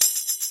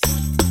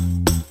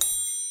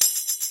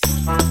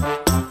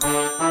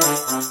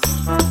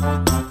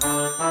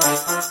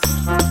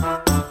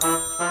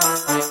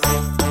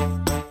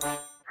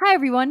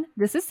everyone,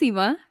 this is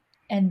Seema.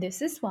 And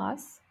this is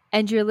Swas.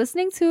 And you're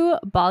listening to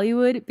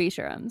Bollywood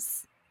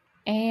Besharams.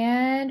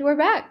 And we're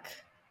back.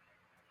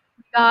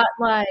 We got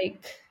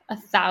like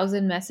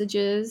 1,000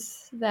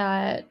 messages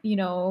that,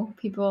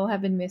 people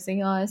have been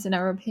missing us and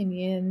our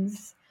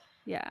opinions.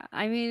 Yeah,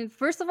 I mean,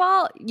 first of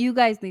all, you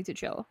guys need to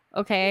chill,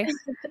 okay?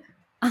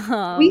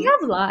 We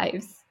have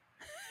lives.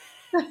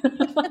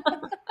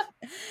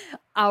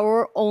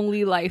 Our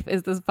only life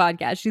is this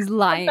podcast. She's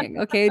lying,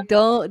 okay?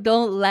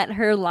 Don't let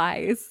her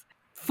lies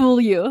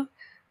fool you.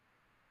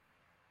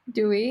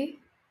 Do we?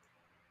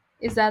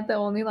 Is that the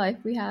only life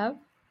we have?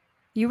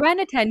 You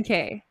ran a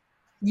 10K.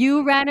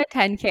 You ran a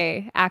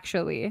 10K,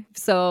 actually.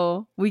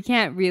 So we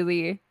can't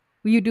really...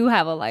 You do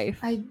have a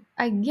life.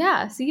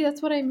 Yeah, see,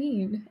 that's what I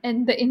mean.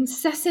 And the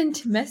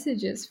incessant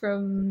messages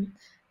from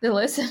the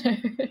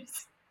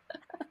listeners.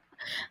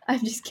 I'm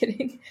just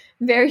kidding.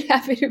 Very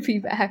happy to be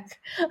back.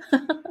 I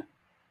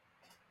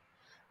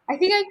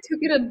think I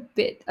took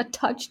it a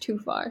touch too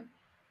far.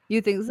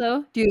 You think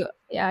so?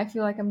 Yeah, I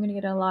feel like I'm gonna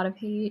get a lot of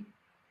hate.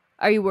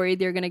 Are you worried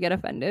you're gonna get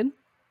offended?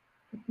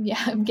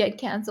 Yeah, get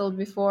canceled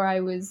before I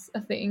was a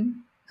thing.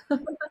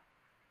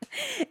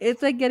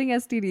 It's like getting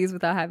STDs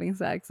without having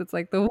sex. It's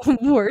like the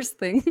worst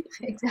thing.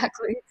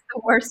 Exactly. It's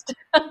the worst.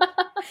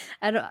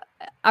 And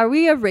are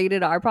we a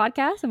rated R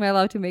podcast? Am I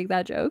allowed to make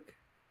that joke?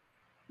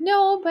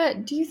 No,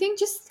 but do you think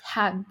just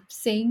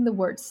saying the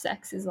word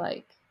sex is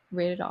like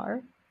rated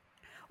R?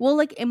 Well,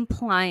 like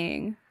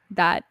implying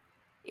that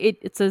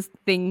it's a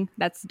thing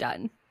that's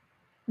done.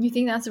 You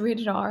think that's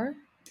rated R?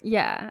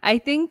 Yeah. I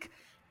think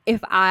if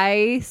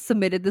I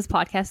submitted this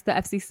podcast to the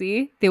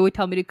FCC, they would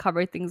tell me to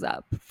cover things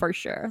up for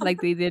sure,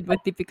 like they did with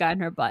Deepika and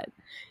her butt.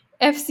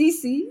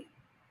 FCC?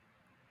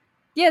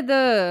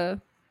 Yeah,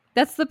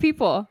 that's the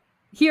people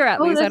here at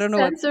least. I don't know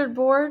what censor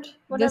board.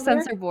 Whatever. The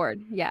censor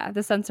board. Yeah,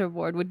 the censor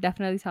board would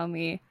definitely tell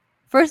me.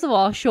 First of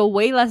all, show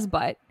way less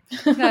butt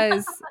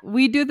because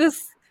we do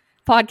this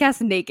podcast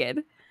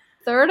naked.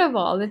 Third of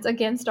all, it's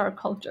against our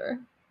culture.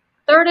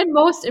 Third and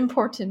most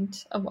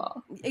important of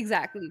all.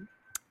 Exactly.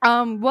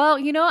 Well,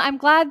 I'm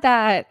glad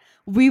that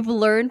we've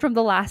learned from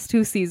the last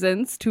 2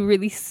 seasons to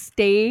really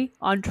stay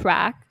on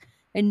track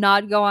and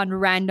not go on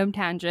random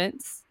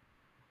tangents.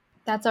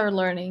 That's our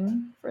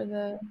learning for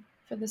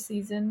the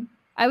season.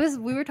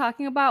 We were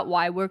talking about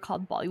why we're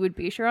called Bollywood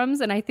Besharams,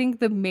 and I think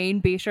the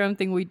main Besharam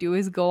thing we do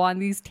is go on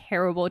these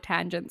terrible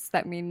tangents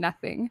that mean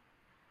nothing.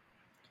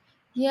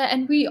 Yeah,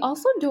 and we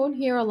also don't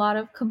hear a lot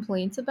of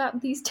complaints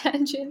about these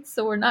tangents,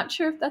 so we're not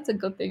sure if that's a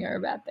good thing or a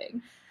bad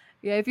thing.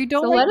 Yeah, if you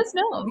don't let us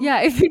know.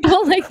 Yeah, if you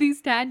don't like these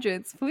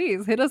tangents,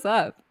 please hit us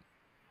up.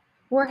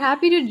 We're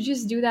happy to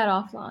just do that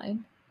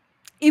offline.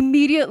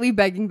 Immediately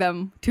begging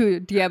them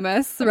to DM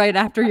us right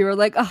after you were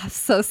like, oh, I'm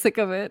so sick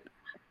of it.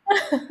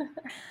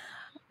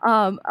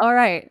 All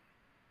right.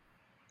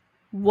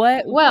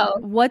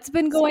 What's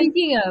been going...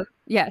 Speaking of...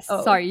 Yes,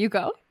 sorry, you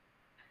go.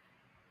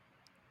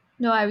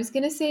 No, I was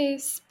going to say,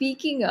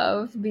 speaking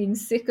of being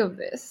sick of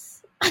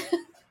this,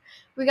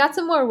 we got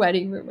some more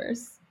wedding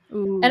rumors.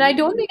 Ooh. And I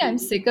don't think I'm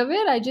sick of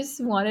it. I just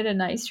wanted a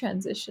nice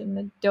transition.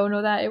 I don't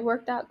know that it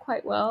worked out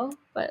quite well,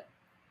 but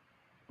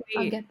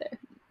I'll get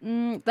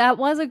there. That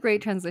was a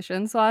great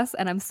transition, Swas,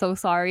 and I'm so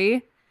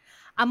sorry.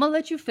 I'm going to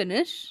let you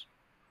finish.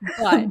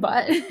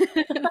 But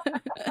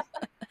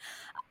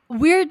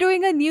we're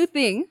doing a new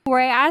thing where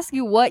I ask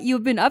you what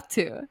you've been up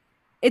to.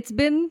 It's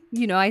been,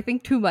 I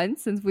think 2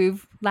 months since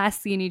we've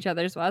last seen each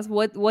other, Swas.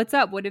 What's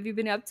up? What have you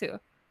been up to?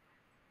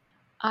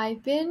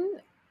 I've been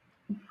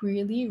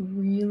really,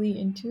 really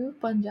into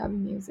Punjabi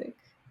music.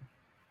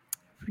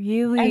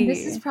 Really? And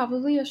this is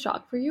probably a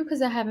shock for you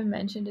because I haven't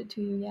mentioned it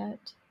to you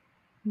yet.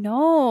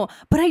 No,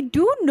 but I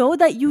do know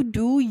that you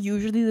do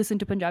usually listen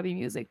to Punjabi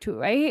music too,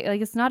 right?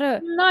 Like it's not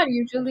Not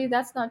usually,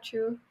 that's not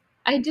true.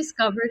 I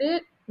discovered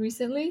it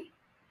recently.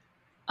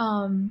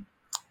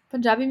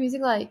 Punjabi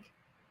music, like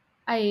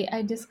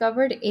I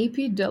discovered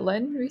AP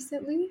Dylan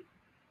recently,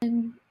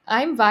 and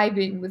I'm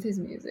vibing with his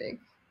music.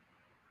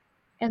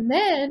 And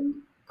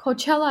then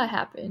Coachella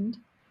happened,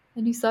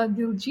 and you saw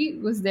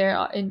Diljit was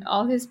there in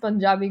all his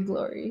Punjabi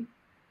glory.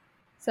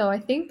 So I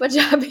think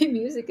Punjabi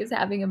music is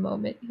having a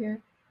moment here.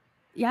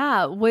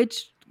 Yeah,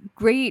 which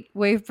great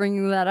way of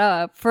bringing that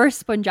up.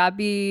 First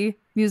Punjabi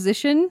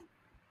musician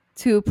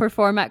to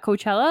perform at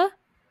Coachella?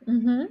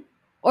 Mm-hmm.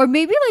 Or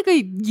maybe like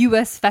a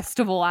US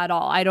festival at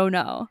all. I don't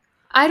know.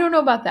 I don't know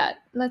about that.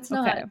 Let's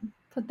not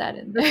put that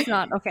in there. Let's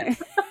not, okay.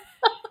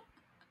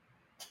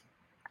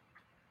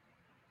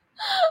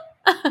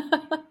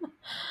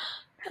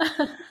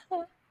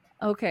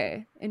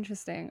 Okay,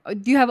 interesting.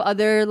 Do you have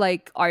other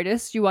like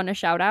artists you want to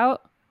shout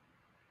out?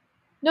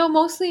 No,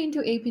 mostly into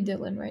AP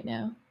Dylan right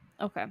now.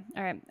 Okay,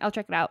 all right. I'll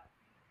check it out.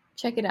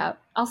 Check it out.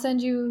 I'll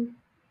send you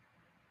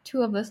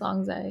 2 of the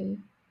songs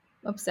I'm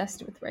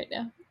obsessed with right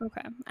now.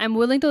 Okay. I'm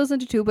willing to listen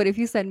to 2, but if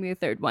you send me a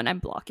 3rd one, I'm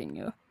blocking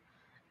you.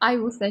 I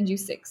will send you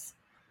 6.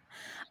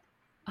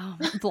 Oh,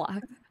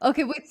 blocked.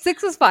 Okay, wait,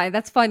 6 is fine.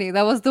 That's funny.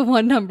 That was the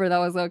one number that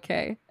was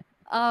okay.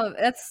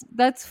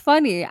 That's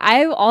funny.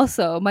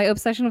 My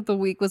obsession of the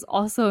week was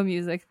also a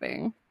music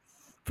thing.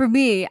 for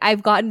me,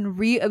 I've gotten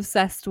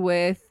re-obsessed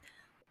with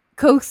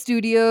Coke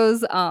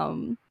Studios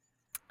Afri.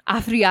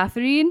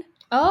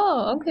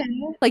 Oh, okay.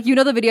 Like, you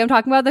know the video I'm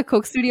talking about, the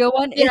Coke Studio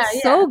one? Yeah, It's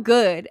yeah. so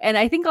good. And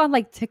I think on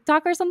like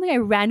TikTok or something, I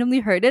randomly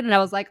heard it and I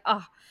was like,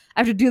 oh, I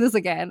have to do this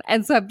again.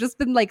 And so I've just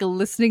been like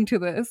listening to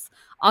this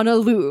on a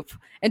loop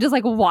and just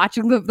like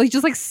watching them, like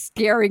just like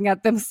staring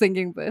at them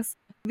singing this.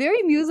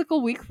 Very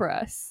musical week for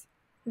us.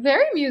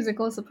 Very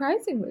musical,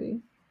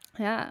 surprisingly.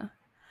 Yeah.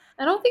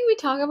 I don't think we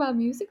talk about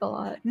music a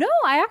lot. No,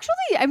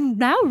 I'm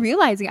now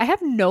realizing I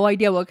have no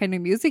idea what kind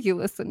of music you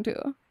listen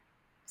to.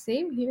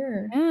 Same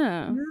here.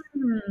 Yeah.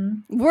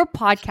 Mm. We're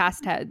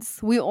podcast heads.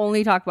 We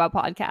only talk about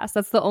podcasts.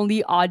 That's the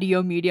only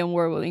audio medium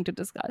we're willing to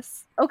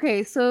discuss.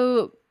 Okay,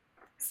 so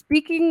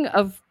speaking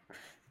of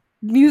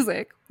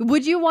music,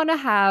 would you want to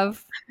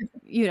have,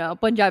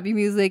 Punjabi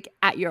music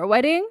at your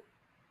wedding?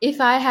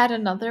 If I had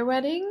another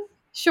wedding,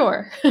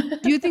 sure. Do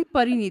you think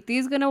Parineeti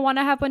is going to want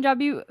to have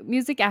Punjabi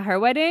music at her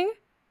wedding?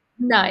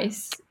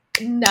 Nice.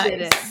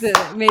 Nice. Did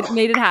it.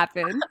 Made it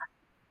happen.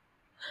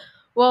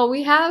 Well,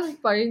 we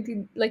have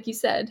Parineeti, like you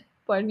said,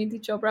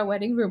 Parineeti Chopra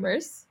wedding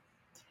rumors.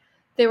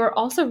 There were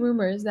also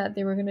rumors that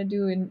they were going to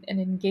do an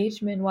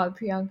engagement while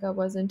Priyanka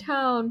was in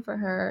town for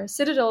her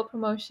Citadel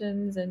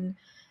promotions and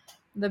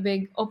the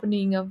big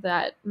opening of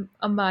that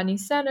Ambani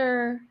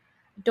Center.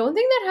 Don't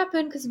think that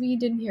happened because we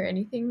didn't hear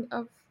anything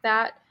of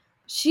that.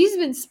 She's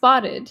been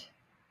spotted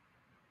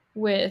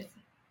with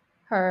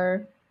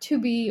her to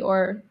be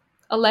or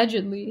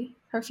allegedly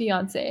her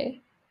fiance,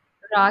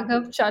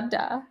 Raghav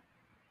Chadda,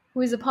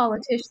 who is a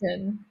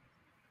politician.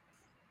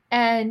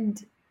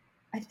 And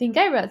I think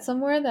I read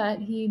somewhere that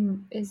he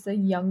is the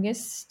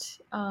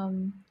youngest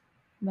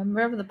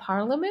member of the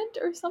parliament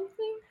or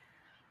something.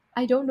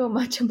 I don't know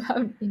much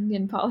about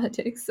Indian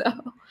politics, so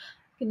I'm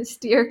going to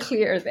steer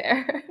clear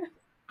there.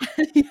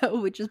 Yeah,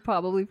 which is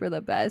probably for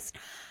the best.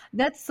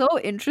 That's so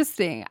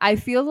interesting. I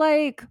feel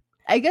like,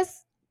 I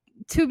guess,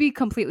 to be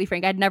completely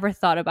frank, I'd never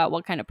thought about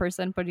what kind of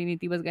person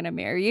Parineeti was going to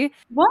marry.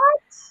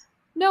 What?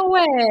 No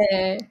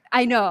way.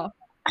 I know.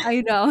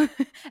 I know.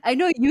 I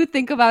know you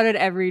think about it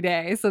every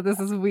day, so this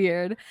is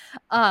weird.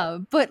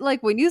 But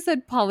like when you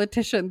said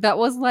politician, that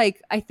was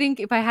like, I think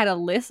if I had a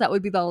list, that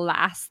would be the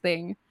last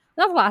thing.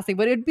 Not the last thing,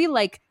 but it'd be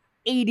like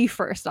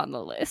 81st on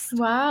the list.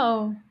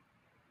 Wow.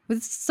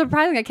 It's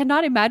surprising. I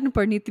cannot imagine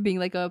Parineeti being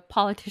like a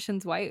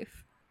politician's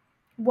wife.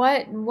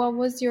 What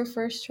was your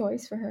first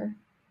choice for her?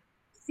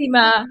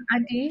 Sima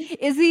Adi?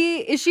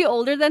 Is she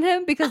older than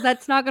him? Because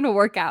that's not gonna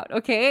work out,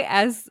 okay?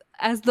 As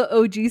the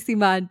OG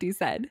Simanti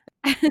said.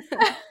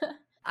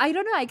 I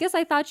don't know. I guess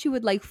I thought she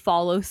would like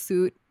follow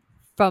suit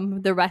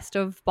from the rest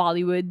of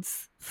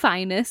Bollywood's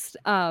finest,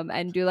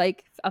 and do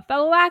like a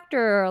fellow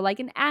actor or like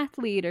an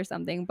athlete or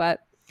something. But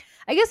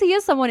I guess he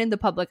is someone in the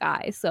public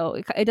eye, so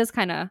it does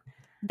kind of,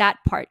 that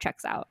part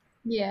checks out.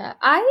 Yeah,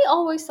 I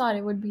always thought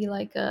it would be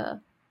like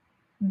a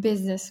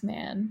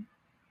businessman.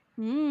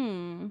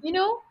 Hmm. You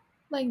know,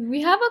 like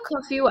we have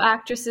a few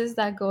actresses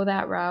that go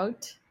that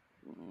route.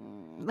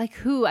 Like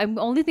who? I'm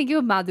only thinking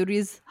of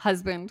Madhuri's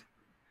husband,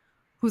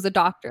 who's a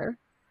doctor.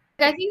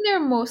 I think they're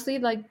mostly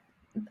like,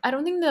 I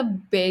don't think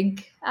the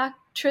big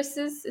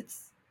actresses.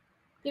 It's,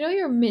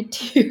 your mid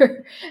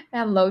tier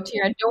and low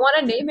tier. I don't want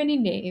to name any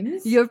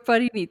names. Your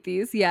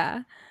Parineetis,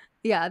 yeah.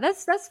 Yeah,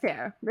 that's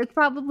fair. It's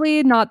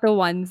probably not the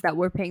ones that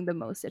we're paying the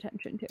most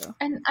attention to.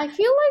 And I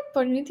feel like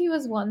Parineeti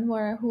was one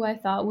who I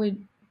thought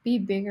would be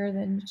bigger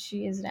than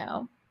she is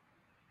now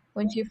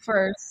when she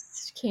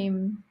first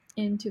came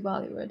into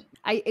Bollywood.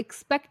 I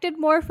expected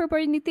more for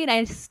Parineeti, and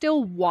I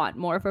still want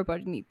more for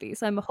Parineeti.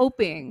 So I'm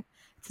hoping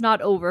it's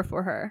not over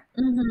for her.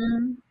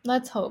 Mm-hmm.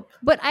 Let's hope.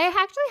 But I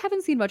actually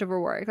haven't seen much of her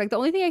work. Like the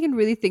only thing I can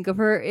really think of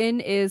her in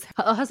is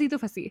Hasi to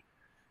Fasi.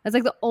 That's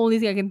like the only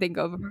thing I can think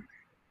of.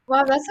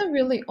 Wow, that's a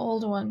really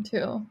old one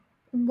too.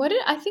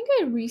 I think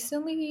I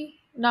recently,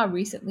 not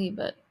recently,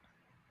 but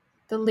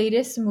the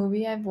latest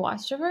movie I've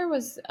watched of her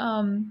was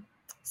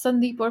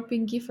Sandeep or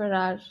Pinky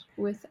Farrar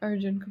with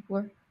Arjun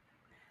Kapoor.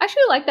 I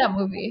actually like that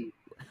movie.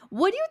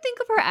 What do you think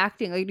of her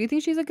acting? Like, do you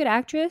think she's a good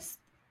actress?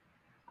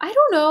 I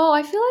don't know.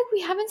 I feel like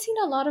we haven't seen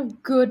a lot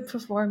of good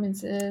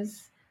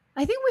performances.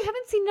 I think we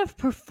haven't seen enough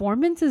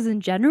performances in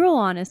general,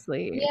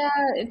 honestly.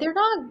 Yeah, they're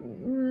not.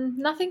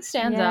 Nothing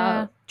stands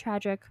out.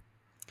 Tragic.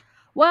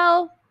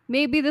 Well,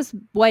 maybe this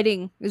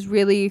wedding is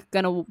really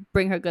gonna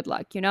bring her good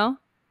luck, you know?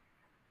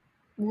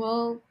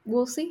 We'll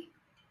see.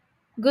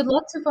 Good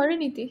luck to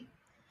Parineeti.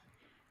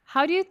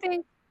 How do you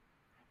think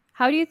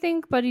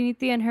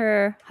Parineeti and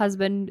her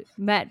husband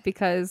met?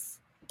 Because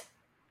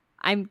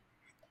I'm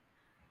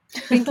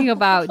thinking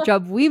about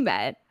Jab We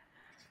Met.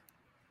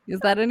 Is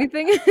that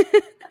anything?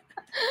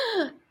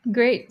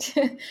 Great.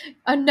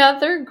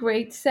 Another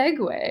great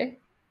segue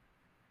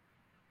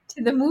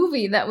to the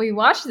movie that we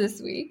watched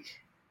this week.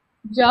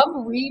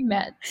 Job We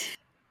Met.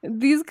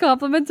 These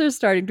compliments are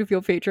starting to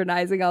feel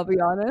patronizing, I'll be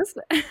honest.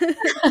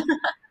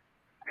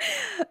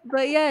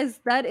 But yes,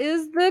 that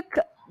is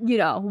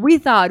we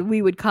thought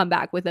we would come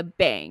back with a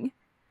bang.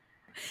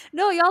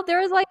 No, y'all,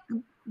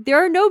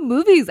 there are no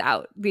movies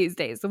out these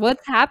days.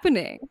 What's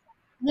happening?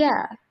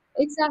 Yeah,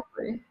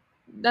 exactly.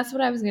 That's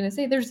what I was gonna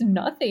say. There's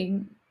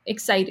nothing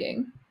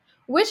exciting,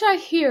 which I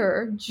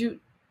hear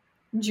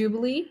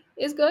Jubilee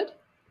is good. So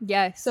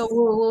Yes,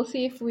 we'll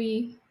see if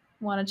we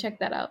want to check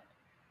that out.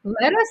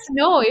 Let us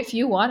know if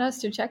you want us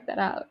to check that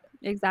out.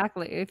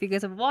 exactly. If you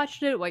guys have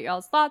watched it, what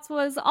y'all's thoughts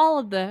was, all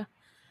of the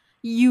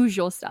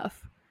usual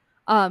stuff.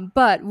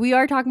 But we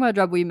are talking about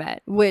Drub We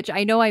Met, which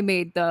I know I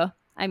made the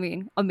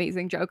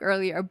amazing joke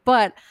earlier,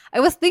 but I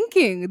was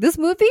thinking this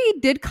movie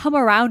did come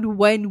around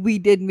when we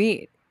did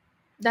meet.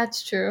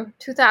 That's true.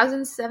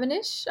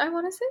 2007-ish, I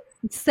want to say.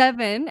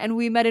 7 and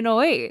we met in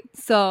 '08.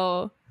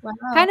 So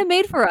kind Wow. of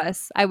made for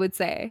us, I would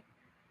say.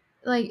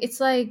 Like it's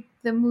like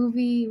the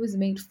movie was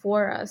made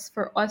for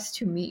us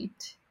to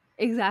meet.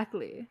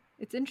 Exactly.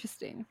 It's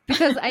interesting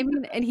because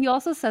and he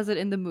also says it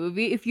in the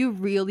movie, if you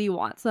really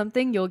want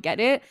something, you'll get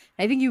it.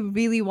 I think you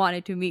really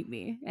wanted to meet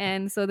me.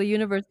 And so the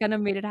universe kind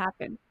of made it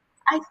happen.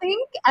 I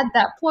think at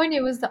that point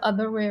it was the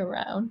other way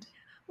around.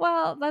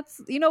 Well,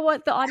 that's, you know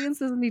what? The audience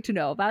doesn't need to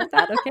know about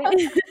that,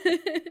 okay?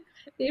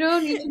 They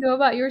don't need to know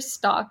about your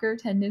stalker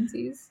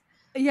tendencies.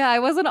 Yeah, I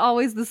wasn't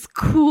always this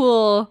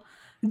cool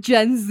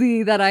Gen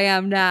Z that I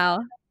am now.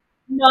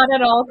 Not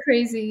at all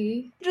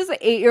crazy. Just an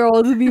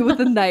 8-year-old me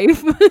with a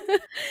knife.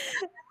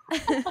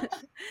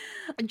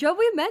 Joe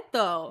we met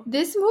though.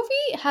 This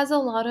movie has a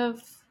lot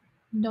of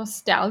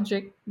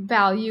nostalgic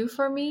value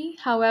for me.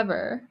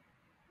 However,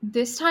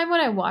 this time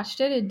when I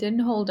watched it, it didn't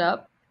hold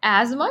up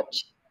as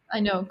much. I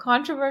know,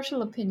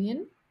 controversial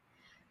opinion.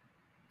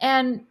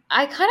 And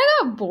I kind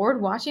of got bored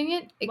watching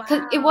it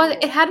because it Wow.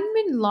 hadn't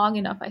been long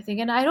enough, I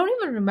think. And I don't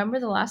even remember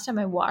the last time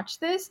I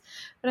watched this,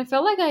 but I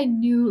felt like I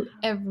knew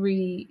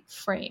every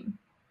frame.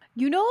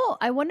 You know,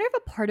 I wonder if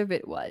a part of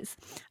it was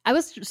I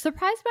was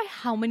surprised by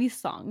how many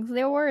songs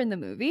there were in the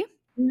movie.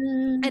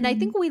 And I Mm.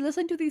 think we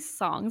listen to these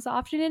songs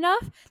often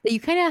enough that you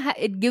kind of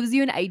it gives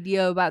you an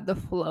idea about the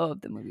flow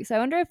of the movie. So I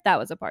wonder if that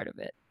was a part of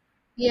it.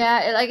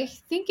 Yeah, like I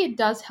think it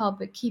does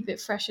help it keep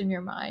it fresh in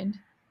your mind.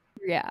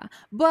 Yeah.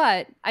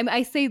 But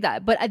I say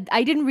that, but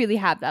I didn't really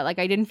have that. Like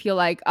I didn't feel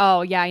like,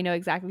 "Oh, yeah, I know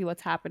exactly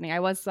what's happening." I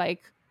was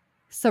like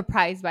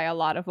surprised by a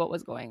lot of what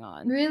was going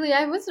on. Really,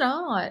 I was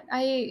not.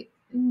 I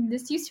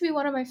This used to be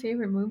one of my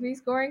favorite movies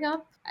growing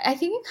up. I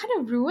think it kind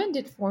of ruined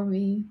it for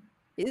me.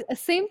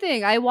 Same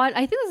thing. I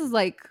think this is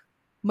like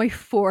my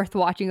fourth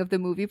watching of the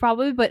movie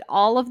probably, but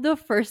all of the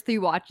first 3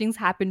 watchings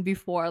happened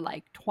before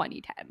like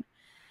 2010.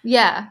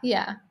 Yeah,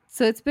 yeah.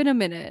 So it's been a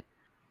minute.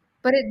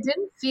 But it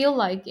didn't feel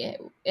like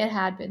it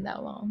had been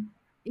that long.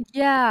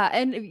 Yeah,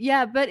 and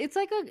yeah, but it's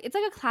like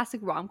a classic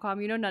rom-com,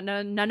 you know,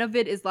 none of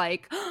it is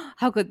like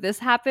how could this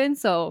happen?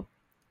 So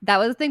that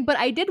was the thing, but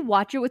I did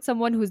watch it with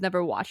someone who's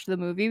never watched the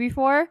movie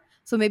before,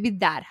 so maybe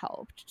that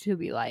helped to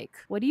be like,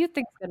 what do you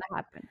think's going to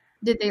happen?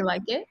 Did they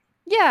like it?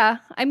 Yeah,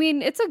 I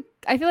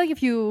feel like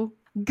if you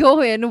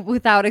go in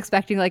without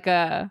expecting like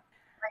a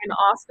Like an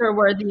Oscar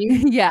worthy.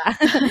 yeah,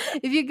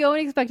 if you go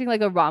in expecting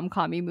like a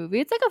rom-com-y movie,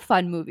 it's like a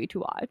fun movie to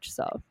watch,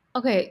 so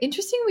Okay,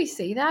 interesting we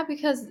say that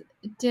because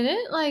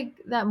didn't like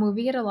that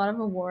movie get a lot of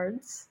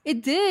awards?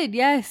 it did,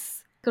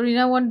 yes.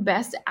 Karina won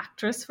Best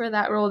Actress for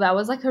that role. That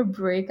was like her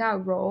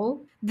breakout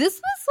role. This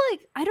was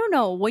like, I don't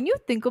know, when you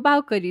think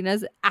about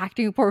Karina's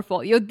acting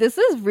portfolio, this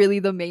is really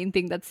the main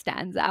thing that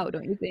stands out,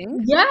 don't you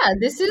think? Yeah,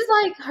 this is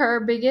like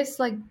her biggest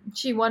like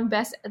she won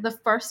best the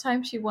first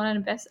time she won a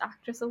Best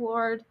Actress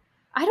award.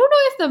 I don't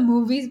know if the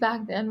movies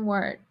back then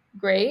weren't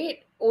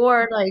great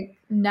or like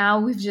now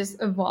we've just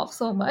evolved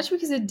so much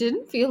because it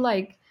didn't feel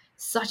like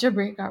such a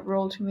breakout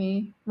role to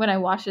me when I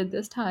watched it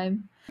this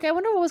time. Okay, I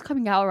wonder what was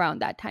coming out around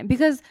that time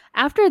because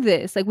after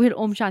this, like we had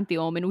Om Shanti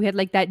Om and we had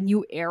like that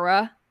new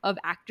era of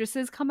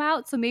actresses come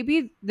out. So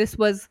maybe this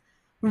was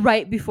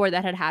right before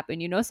that had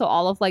happened, you know? So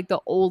all of like the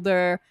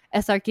older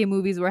SRK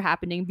movies were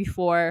happening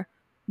before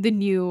the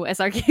new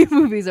SRK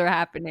movies are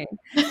happening.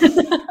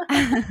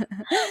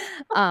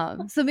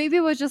 So maybe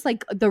it was just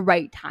like the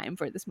right time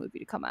for this movie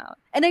to come out.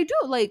 And I do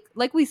like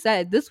we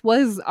said, this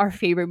was our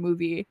favorite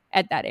movie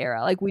at that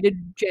era. Like we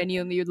did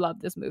genuinely love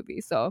this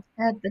movie. So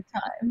At the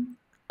time.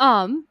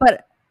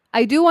 but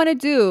I do want to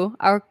do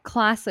our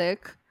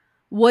classic.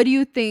 What do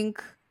you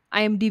think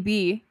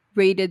IMDb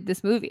rated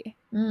this movie?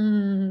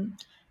 Mm,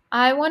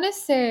 I want to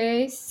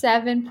say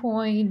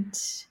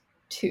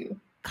 7.2.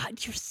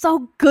 God, you're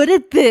so good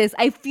at this.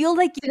 I feel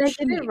like Did you're I get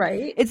it cheating.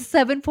 right? It's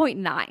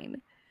 7.9.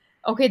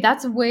 Okay,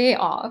 that's way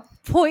off.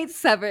 Point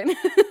 7.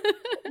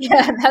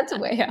 Yeah, that's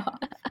way off.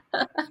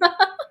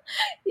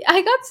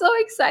 I got so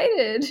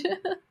excited.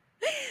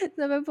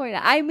 7.9.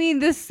 I mean,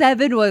 the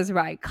 7 was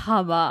right.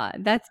 Come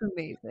on. That's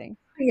amazing.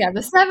 Yeah,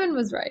 the 7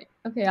 was right.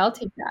 Okay, I'll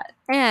take that.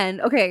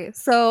 And okay,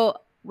 so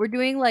we're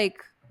doing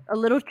like a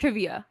little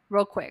trivia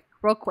real quick.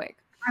 Real quick.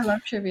 I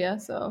love trivia,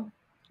 so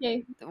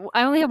yay.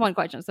 I only have one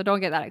question, so don't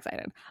get that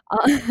excited.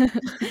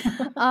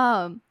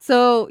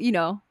 So you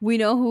know, we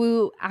know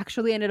who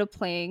actually ended up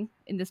playing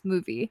in this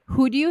movie.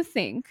 Who do you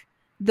think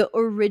the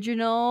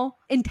original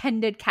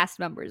intended cast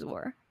members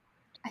were?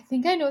 I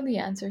think I know the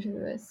answer to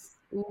this.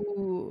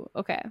 Ooh,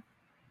 okay.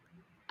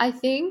 I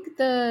think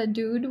the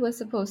dude was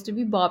supposed to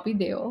be Bobby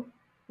Dale.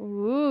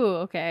 Ooh,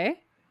 okay.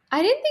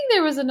 I didn't think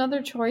there was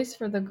another choice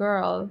for the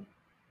girl.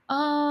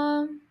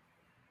 Um,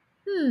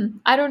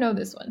 I don't know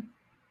this one.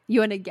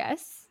 You want to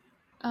guess?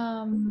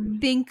 Um,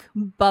 Think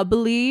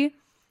bubbly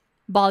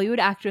Bollywood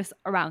actress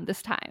around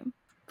this time.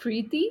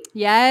 Preeti?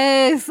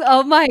 Yes.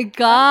 Oh my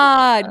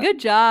god. Good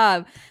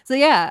job. So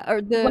yeah,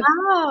 or the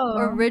Wow.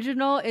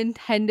 original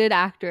intended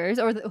actors,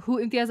 or who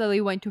Imtiaz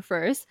Ali went to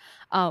first,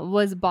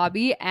 was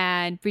Bobby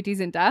and Preeti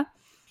Zinta.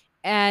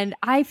 And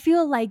I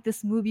feel like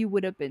this movie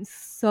would have been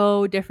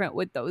so different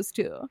with those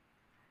two.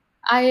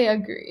 I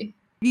agree.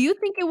 Do you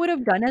think it would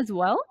have done as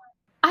well?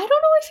 I don't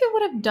know if it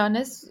would have done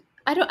as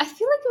I feel like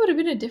it would have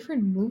been a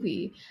different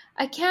movie.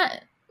 I can't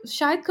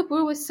Shahid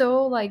Kapoor was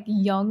so like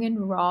young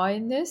and raw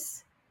in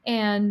this,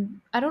 and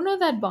I don't know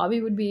that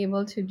Bobby would be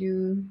able to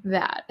do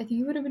that. I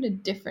think it would have been a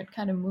different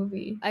kind of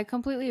movie. I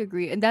completely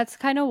agree. And that's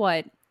kind of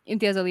what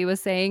Imtiaz Ali was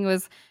saying,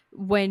 was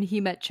when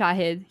he met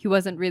Shahid, he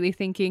wasn't really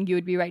thinking you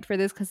would be right for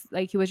this because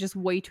like he was just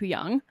way too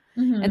young.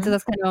 And so Hmm.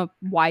 that's kind of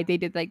why they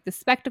did like the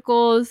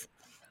spectacles,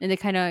 and they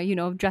kind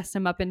of, dressed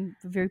him up in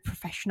a very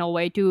professional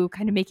way to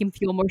kind of make him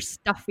feel more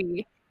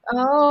stuffy.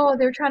 Oh,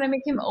 they're trying to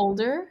make him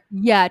older?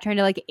 Yeah, trying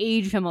to like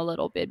age him a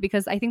little bit,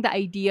 because I think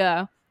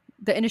the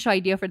initial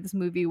idea for this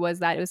movie was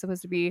that it was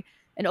supposed to be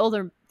a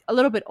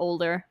little bit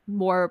older,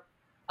 more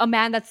a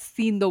man that's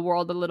seen the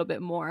world a little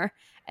bit more,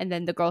 and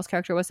then the girl's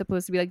character was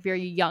supposed to be like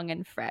very young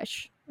and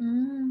fresh. I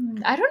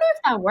don't know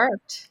if that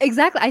worked.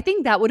 Exactly, I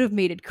think that would have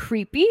made it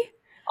creepy.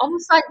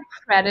 Almost like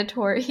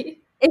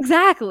predatory.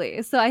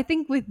 Exactly. So I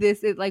think with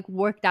this, it like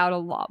worked out a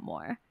lot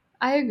more.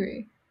 I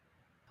agree.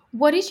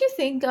 What did you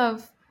think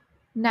of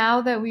now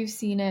that we've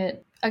seen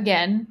it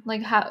again?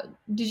 Like, how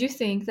did you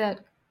think that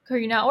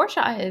Karina or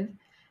Shahid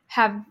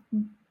have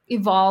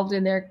evolved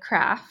in their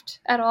craft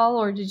at all,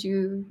 or did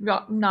you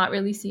not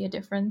really see a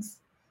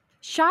difference?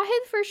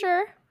 Shahid for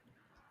sure.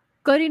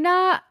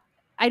 Karina,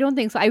 I don't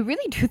think so. I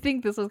really do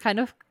think this was kind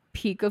of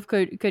peak of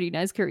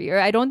Karina's career.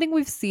 I don't think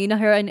we've seen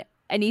her in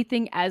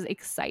anything as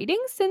exciting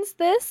since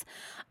this.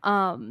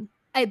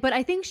 But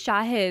I think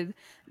Shahid,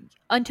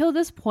 until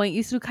this point,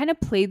 used to kind of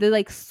play the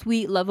like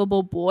sweet,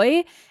 lovable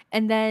boy,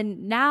 and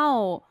then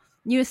now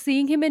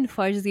seeing him in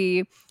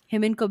Farzi,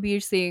 him in Kabir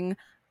Singh.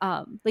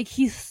 Like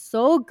he's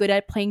so good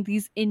at playing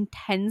these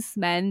intense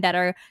men that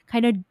are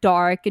kind of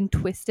dark and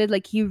twisted.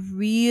 Like he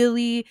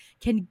really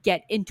can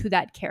get into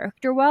that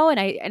character well, and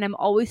I'm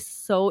always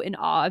so in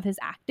awe of his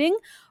acting.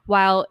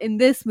 While in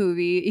this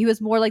movie, he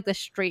was more like the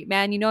straight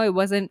man. It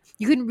wasn't,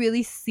 you couldn't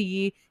really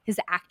see his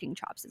acting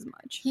chops as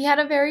much. He had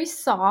a very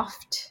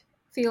soft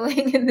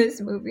feeling in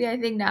this movie. I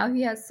think now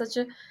he has such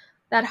a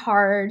that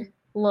hard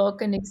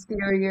look and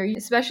exterior,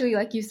 especially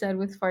like you said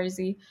with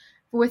Farzi.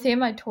 With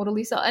him, I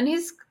totally saw, and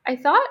his. I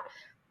thought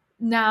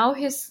now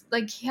his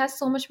like he has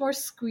so much more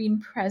screen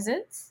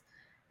presence,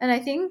 and I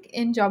think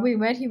in Job We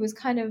Met he was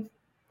kind of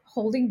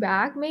holding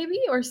back, maybe,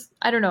 or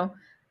I don't know,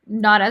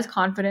 not as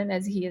confident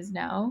as he is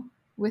now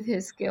with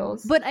his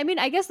skills. But I mean,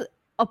 I guess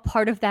a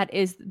part of that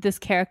is this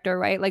character,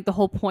 right? Like the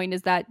whole point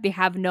is that they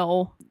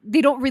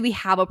don't really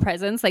have a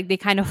presence. Like they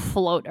kind of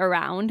float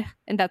around,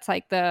 and that's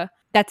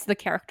the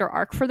character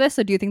arc for this.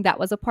 So do you think that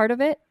was a part of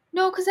it?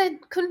 No, because I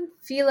couldn't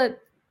feel it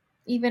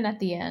even at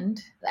the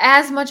end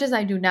as much as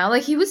I do now.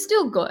 Like he was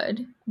still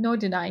good, no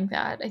denying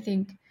that. I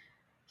think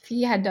if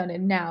he had done it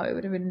now, it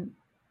would have been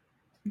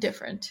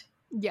different.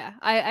 Yeah,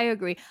 I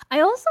agree. I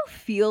also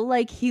feel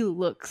like he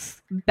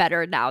looks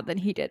better now than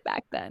he did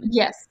back then.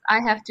 Yes,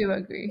 I have to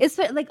agree. It's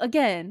like,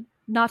 again,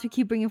 not to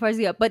keep bringing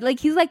Farzi up, but like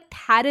he's like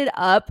tatted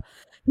up.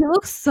 He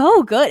looks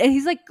so good, and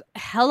he's like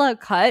hella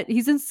cut.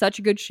 He's in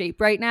such good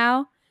shape right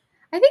now.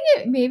 I think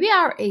it maybe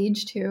our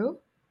age too.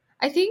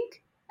 I think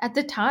at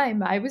the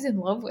time I was in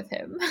love with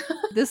him.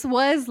 This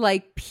was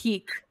like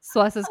peak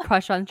Swas's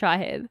crush on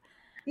Shahid.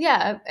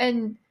 Yeah,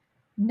 and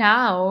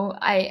now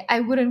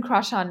I wouldn't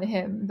crush on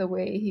him the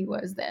way he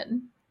was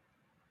then.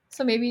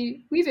 So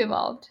maybe we've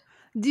evolved.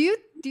 Do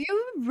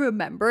you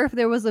remember if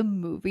there was a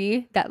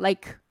movie that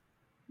like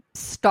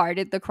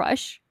started the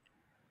crush?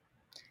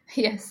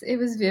 Yes, it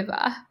was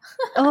Viva.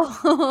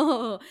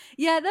 Oh,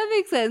 yeah, that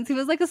makes sense. He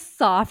was like a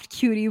soft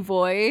cutie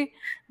boy.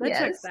 That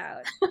checks Yes.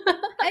 out.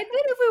 I bet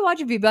if we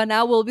watch Viva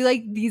now, we'll be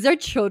like, these are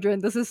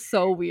children. This is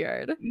so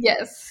weird.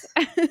 Yes.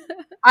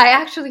 I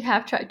actually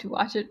have tried to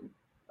watch it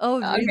Oh,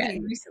 again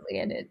really? recently,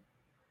 and it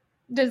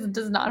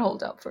does not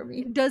hold up for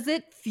me. Does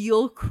it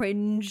feel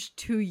cringe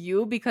to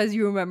you because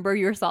you remember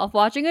yourself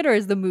watching it, or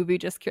is the movie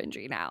just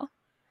cringy now?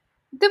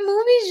 The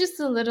movie's just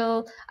a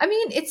little. I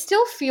mean, it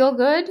still feel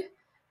good,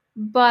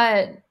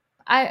 but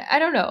I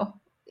don't know.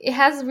 It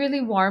has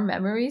really warm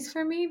memories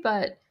for me,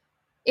 but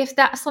if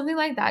that something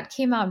like that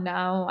came out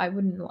now, I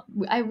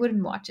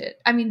wouldn't watch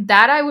it. I mean,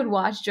 that I would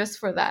watch just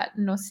for that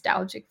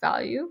nostalgic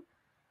value.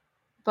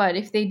 But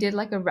if they did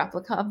like a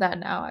replica of that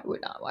now, I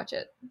would not watch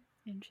it.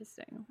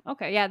 Interesting.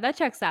 Okay, yeah, that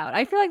checks out.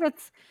 I feel like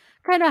that's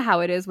kind of how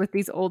it is with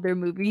these older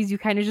movies. You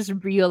kind of just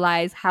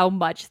realize how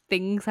much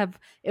things have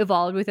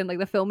evolved within like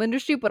the film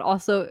industry, but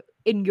also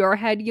in your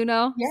head.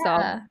 So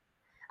Yeah.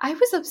 I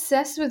was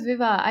obsessed with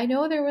Viva. I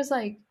know there was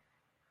like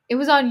it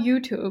was on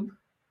YouTube.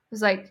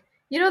 was like,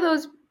 you know,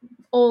 those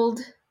old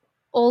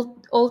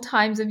old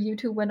times of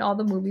YouTube when all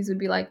the movies would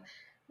be like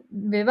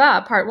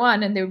Viva part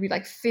 1, and there would be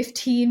like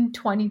 15,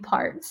 20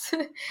 parts.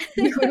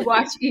 You would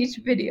watch each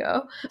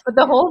video, but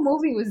the whole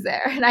movie was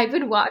there, and I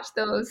would watch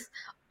those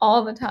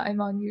all the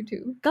time on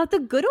YouTube. Got the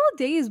good old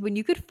days when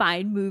you could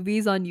find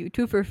movies on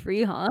YouTube for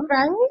free, huh?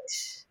 Right?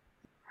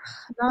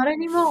 Not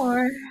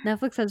anymore.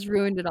 Netflix has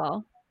ruined it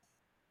all.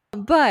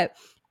 But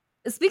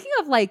speaking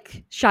of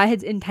like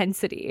Shahid's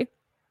intensity,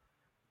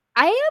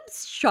 I am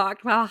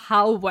shocked by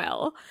how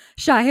well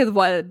Shahid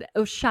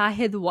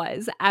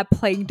was at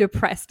playing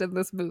depressed in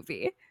this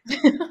movie.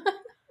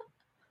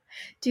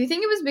 Do you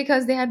think it was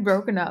because they had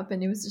broken up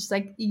and it was just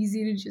like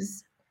easy to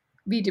just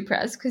be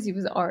depressed because he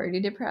was already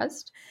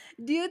depressed?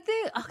 Do you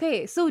think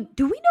okay, so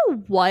do we know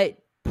what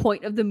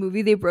point of the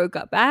movie they broke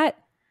up at?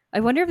 I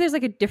wonder if there's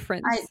like a I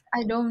difference.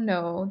 I don't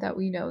know that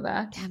we know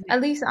that. Damn it.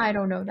 At least I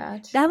don't know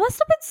that. That must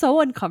have been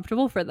so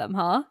uncomfortable for them,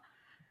 huh?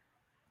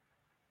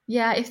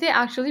 Yeah, if they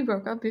actually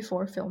broke up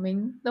before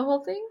filming the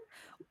whole thing.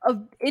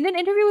 In an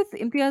interview with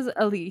Imtiaz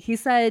Ali, he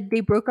said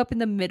they broke up in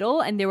the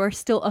middle and there were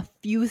still a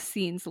few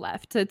scenes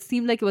left. So it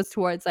seemed like it was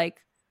towards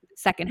like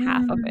second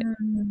half of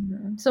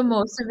it. So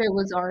most of it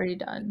was already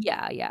done.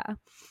 Yeah, yeah.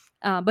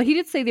 But he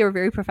did say they were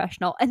very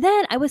professional. And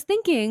then I was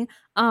thinking,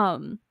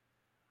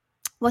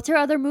 what's her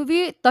other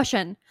movie?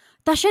 Dashan.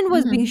 Dashan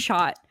was being Hmm.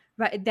 shot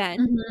right then,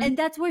 Hmm. and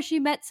that's where she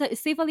met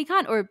Saif Ali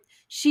Khan, or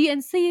she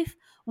and Saif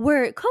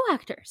were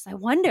co-actors. I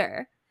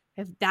wonder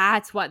if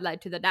that's what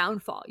led to the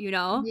downfall. You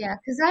know? Yeah,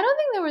 because I don't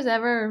think there was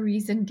ever a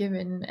reason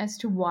given as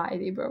to why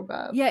they broke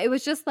up. Yeah, it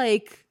was just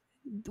like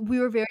we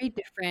were very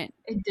different.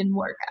 It didn't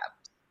work.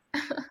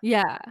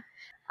 Yeah.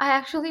 I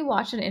actually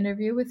watched an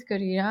interview with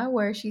Karina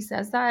where she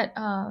says that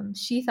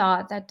she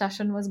thought that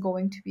Dashan was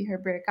going to be her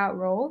breakout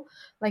role.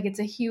 Like it's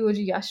a huge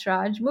Yash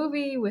Raj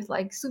movie with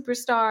like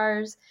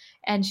superstars,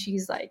 and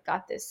she's like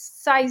got this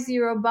size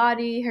zero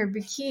body, her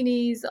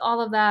bikinis,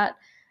 all of that.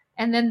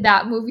 And then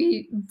that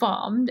movie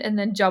bombed, and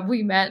then Jab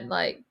We Met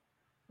like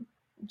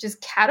just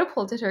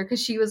catapulted her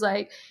because she was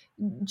like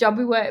Jab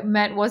We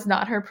Met was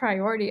not her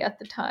priority at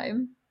the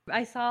time.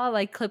 I saw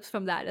like clips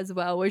from that as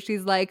well, where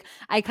she's like,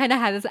 I kind of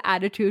had this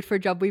attitude for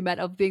Job We Met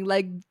of being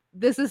like,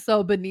 this is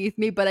so beneath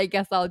me, but I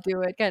guess I'll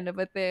do it, kind of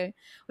a thing,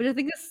 which I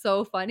think is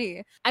so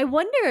funny. I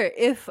wonder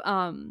if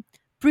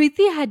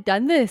Preeti had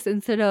done this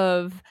instead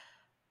of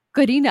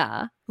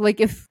Karina, like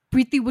if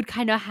Preeti would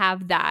kind of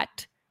have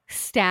that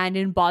stand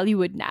in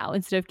Bollywood now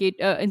instead of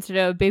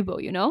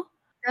Bebo, you know?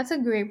 That's a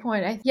great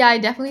point. Yeah, I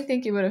definitely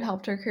think it would have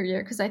helped her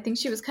career because I think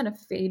she was kind of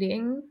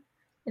fading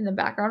in the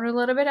background a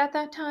little bit at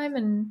that time,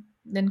 and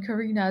then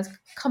Karina's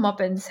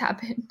comeuppance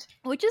happened.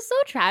 Which is so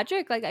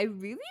tragic. Like I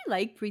really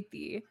like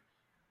Preeti.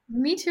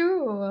 Me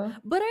too.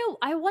 But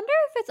I wonder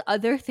if it's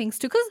other things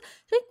too, because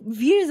like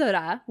Veer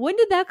Zara, when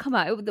did that come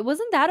out?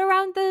 Wasn't that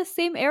around the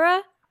same era?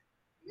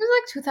 It was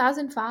like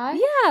 2005.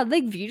 Yeah,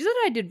 like Veer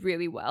Zara did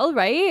really well,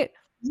 right?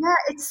 Yeah,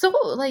 it's so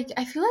like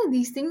I feel like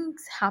these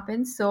things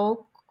happen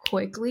so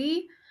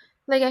quickly.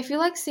 Like I feel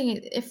like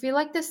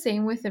the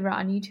same with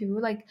Irani too.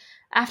 Like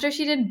after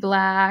she did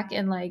Black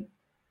and like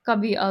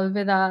Kabhi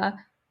Alvida,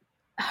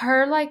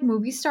 her like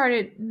movie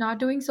started not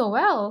doing so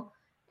well,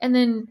 and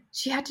then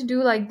she had to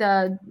do like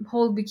the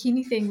whole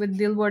bikini thing with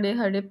Dil Bode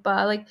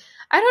Harippa. Like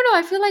I don't know,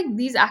 I feel like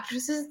these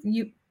actresses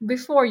you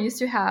before used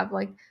to have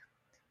like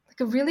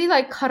a really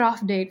like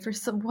cutoff date for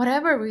some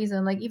whatever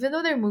reason, like even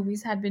though their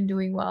movies had been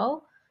doing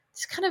well,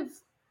 just kind of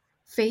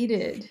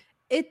faded.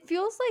 It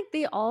feels like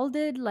they all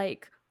did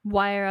like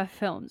Wire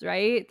films,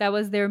 right? That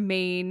was their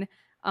main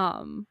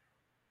um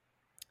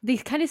they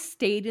kind of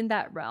stayed in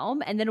that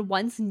realm, and then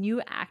once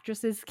new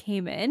actresses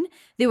came in,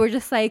 they were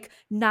just like,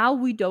 now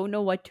we don't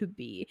know what to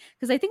be,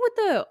 because I think with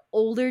the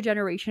older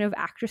generation of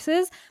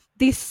actresses,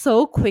 they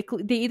so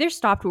quickly they either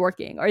stopped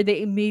working or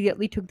they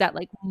immediately took that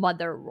like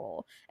mother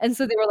role, and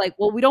so they were like,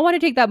 well, we don't want to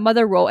take that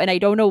mother role, and I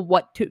don't know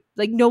what to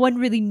like, no one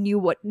really knew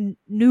what to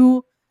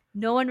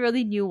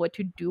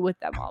do with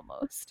them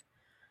almost.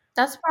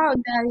 That's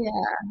probably that,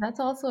 yeah, that's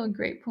also a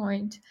great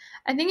point.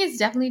 I think it's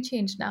definitely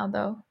changed now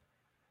though.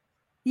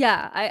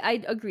 Yeah,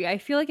 I agree. I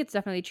feel like it's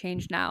definitely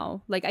changed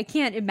now. Like I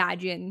can't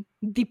imagine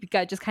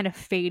Deepika just kind of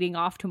fading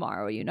off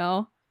tomorrow, you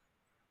know?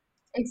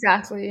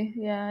 Exactly,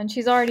 yeah, and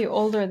she's already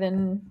older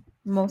than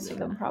most of Yeah,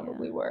 them yeah.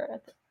 probably were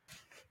at the.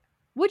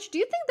 Which do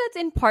you think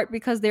that's in part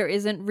because there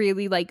isn't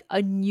really like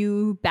a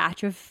new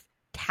batch of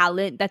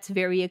talent that's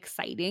very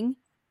exciting?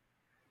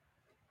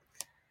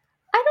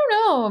 I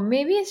don't know,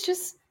 maybe it's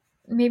just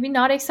maybe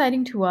not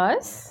exciting to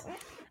us.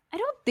 I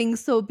don't think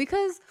so,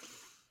 because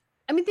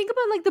I mean, think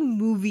about like the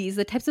movies,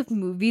 the types of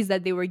movies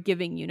that they were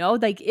giving, you know?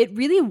 Like it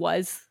really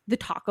was the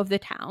talk of the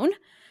town.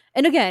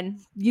 And again,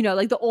 you know,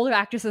 like the older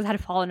actresses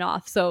had fallen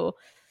off, so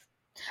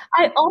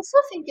I also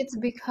think it's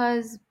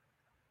because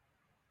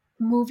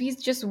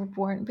movies just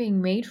weren't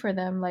being made for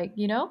them, like,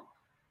 you know?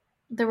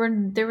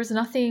 There was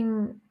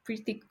nothing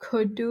Preeti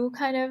could do,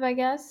 kind of, I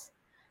guess.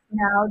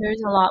 Now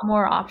there's a lot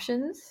more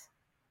options.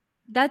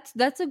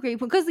 That's a great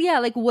point because yeah,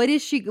 like what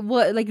is she?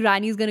 What like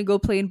Rani's gonna go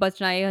play in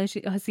Bachnai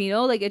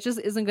Hasino? Like it just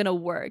isn't gonna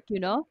work, you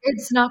know?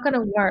 It's not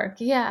gonna work.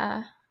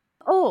 Yeah.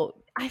 Oh,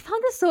 I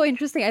found this so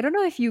interesting. I don't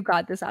know if you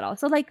got this at all.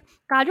 So like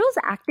Kajol's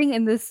acting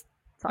in this,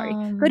 sorry,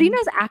 Um.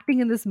 Karina's acting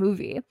in this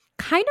movie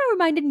kind of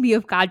reminded me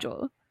of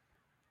Kajol.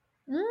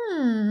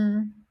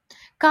 Mm,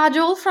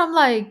 Kajol from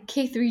like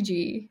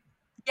K3G.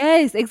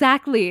 Yes,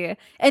 exactly.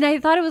 And I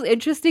thought it was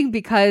interesting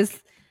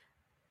because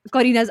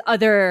Corina's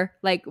other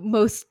like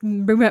most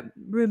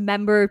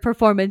remembered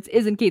performance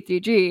is in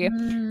K3G.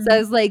 So I Mm.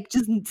 was like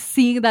just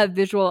seeing that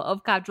visual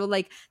of Kajol,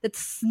 like that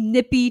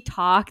snippy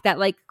talk, that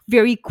like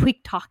very quick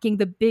talking,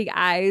 the big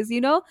eyes,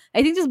 you know?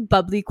 I think just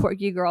bubbly,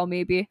 quirky girl,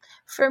 maybe.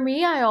 For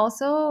me, I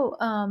also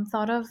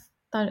thought of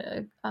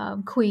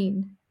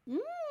Queen.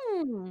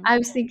 Mm. I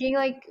was thinking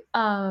like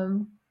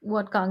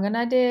what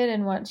Kangana did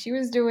and what she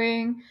was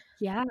doing.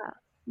 Yeah.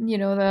 You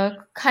know, the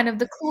kind of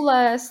the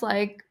coolest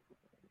like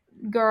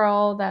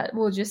girl that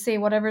will just say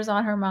whatever's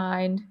on her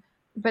mind,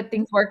 but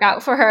things work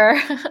out for her.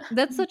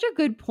 That's such a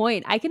good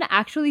point. I can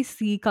actually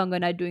see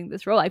Kangana doing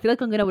this role. I feel like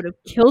Kangana would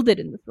have killed it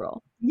in this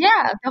role.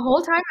 Yeah, the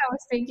whole time I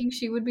was thinking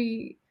she would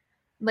be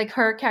like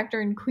her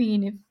character in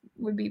Queen if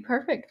would be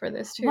perfect for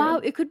this Wow,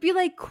 too. it could be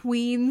like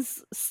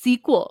Queen's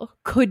sequel,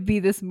 could be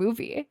this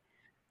movie.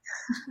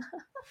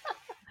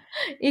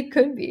 It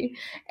could be.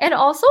 And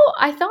also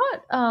I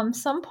thought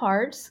some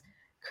parts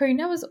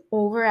Karina was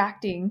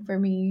overacting for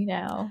me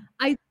now.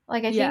 I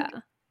Like I yeah.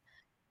 think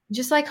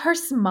just like her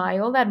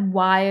smile, that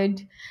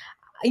wide,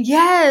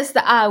 yes,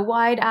 the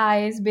wide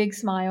eyes, big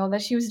smile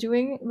that she was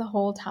doing the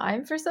whole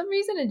time. For some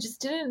reason, it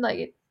just didn't like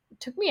it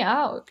took me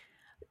out.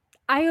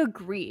 I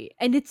agree.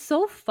 And it's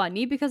so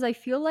funny because I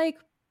feel like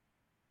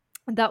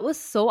that was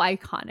so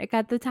iconic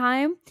at the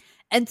time.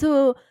 And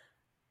so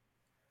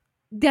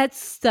that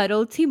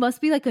subtlety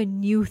must be like a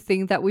new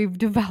thing that we've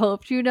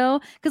developed, you know?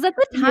 Because at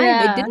the time,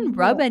 it Yeah, didn't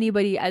rub no,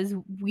 anybody as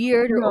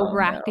weird or no, no.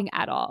 overacting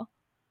at all.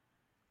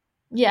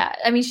 Yeah,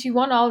 I mean, she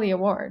won all the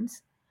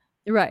awards.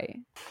 Right.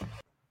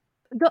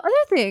 The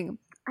other thing,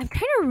 I'm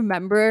trying to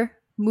remember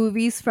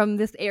movies from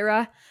this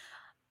era.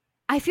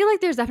 I feel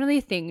like there's definitely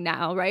a thing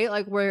now, right?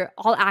 Like where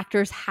all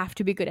actors have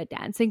to be good at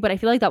dancing, but I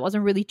feel like that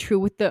wasn't really true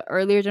with the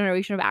earlier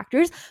generation of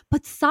actors.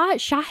 But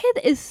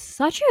Shahid is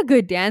such a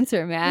good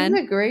dancer, He's man.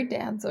 a great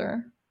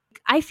dancer.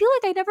 I feel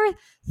like I never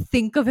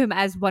think of him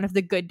as one of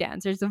the good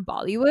dancers of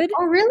Bollywood.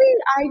 Oh, really?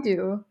 I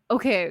do.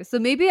 Okay, so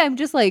maybe I'm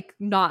just like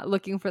not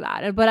looking for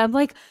that, but I'm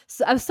like,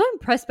 I was so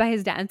impressed by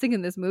his dancing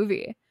in this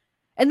movie.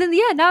 And then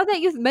yeah, now that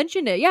you've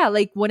mentioned it, yeah,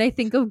 like when I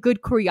think of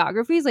good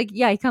choreographies, like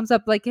yeah, he comes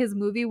up like his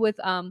movie with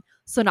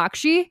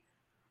Sonakshi.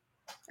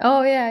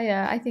 Oh, yeah,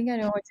 yeah. I think I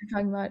know what you're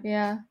talking about.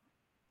 Yeah.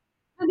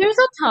 There's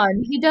a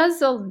ton. He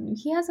does.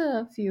 He has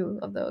a few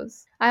of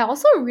those. I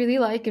also really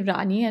like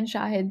Rani and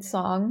Shahid's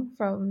song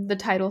from the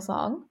title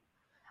song.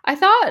 I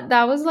thought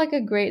that was like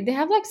a great. They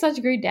have like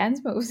such great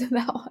dance moves in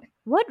that one.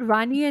 What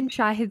Rani and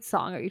Shahid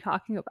song are you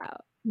talking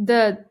about?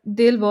 The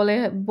Dil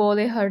Bole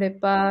Bole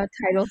Harippa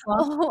title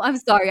song. Oh, I'm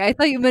sorry. I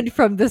thought you meant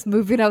from this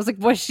movie, and I was like,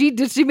 was she?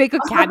 Did she make a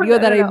Oh, cameo no,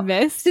 that no, I no.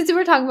 missed? Since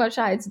we're talking about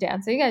Shahid's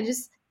dancing, I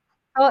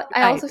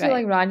Right, also feel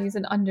right. like Rani's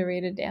an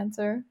underrated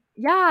dancer.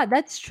 Yeah,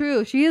 that's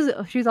true. She is.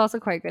 She's also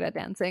quite good at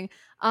dancing.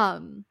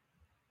 Um,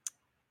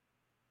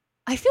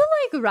 I feel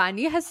like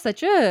Rani has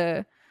such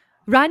a.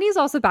 Rani's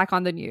also back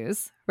on the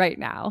news right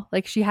now.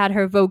 Like she had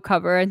her Vogue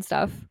cover and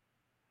stuff.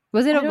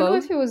 Was it I a don't know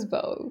Vogue? if it was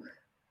Vogue.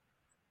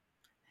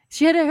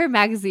 She had her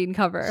magazine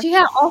cover She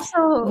had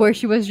also where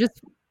she was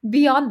just.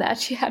 beyond that,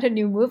 she had a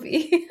new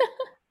movie.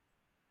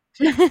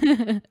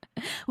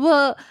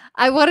 Well,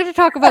 I wanted to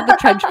talk about the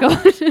trench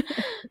coat.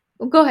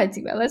 Go ahead,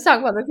 Sima. Let's talk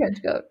about the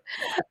trench coat.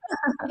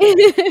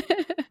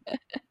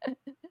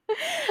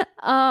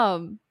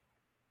 um,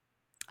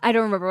 I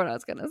don't remember what I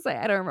was gonna say.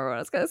 I don't remember what I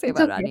was gonna say It's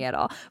about okay. Rani at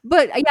all.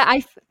 But yeah,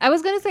 I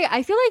was gonna say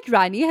I feel like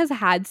Rani has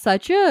had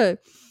such a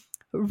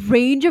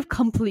range of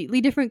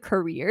completely different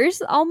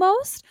careers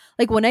almost.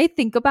 Like when I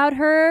think about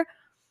her,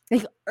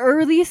 like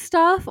early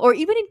stuff, or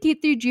even in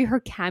K3G, her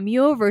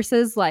cameo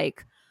versus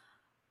like,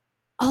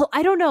 oh,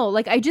 I don't know.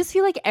 Like I just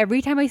feel like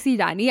every time I see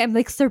Rani, I'm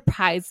like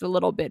surprised a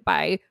little bit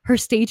by her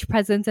stage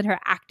presence and her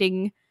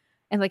acting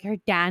and like her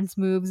dance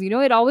moves. You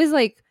know, it always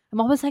like I'm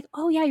always like,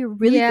 oh yeah, you're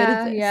really good at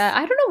Yeah, yeah. this.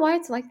 I don't know why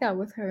it's like that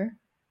with her.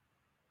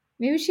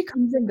 Maybe she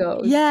comes and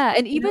goes, Yeah,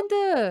 and you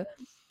even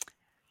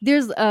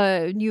there's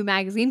a new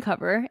magazine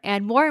cover,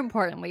 and more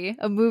importantly,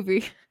 a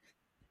movie.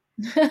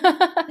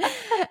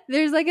 know?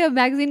 There's like a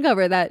magazine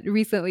cover that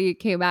recently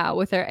came out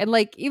with her, and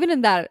like even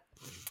in that,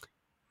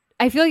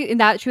 I feel like in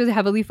that she was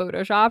heavily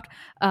photoshopped.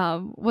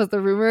 Was the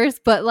rumors,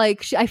 but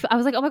like I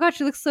was like, oh my god,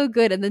 she looks so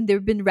good. And then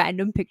there've been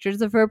random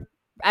pictures of her.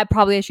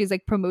 Probably as she's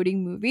like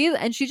promoting movies,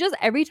 and she just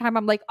every time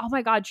I'm like, oh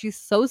my god, she's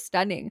so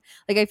stunning.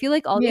 Like I feel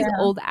like all these Yeah.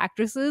 old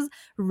actresses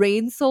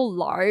reign so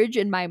large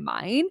in my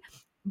mind,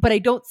 but I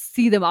don't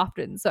see them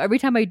often. So every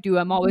time I do,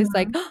 I'm always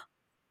like, Mhm.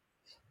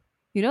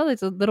 you know,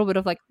 there's a little bit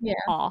of like Yeah.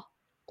 awe.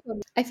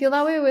 I feel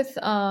that way with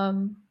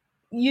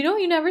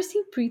You never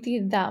see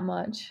Preeti that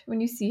much.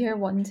 When you see her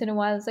once in a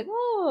while, it's like,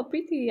 oh,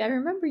 Preeti, I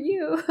remember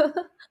you.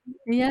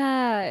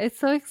 Yeah, it's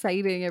so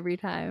exciting every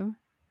time.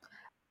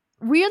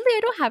 Weirdly, I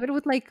don't have it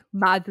with like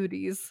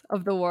Madhuris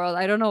of the world.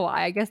 I don't know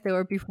why. I guess they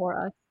were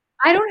before us.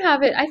 I don't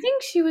have it. I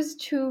think she was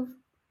too.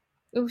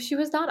 She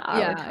was not our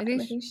Yeah, I time.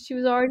 think I think she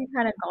was already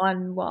kind of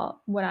gone.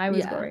 Well, when I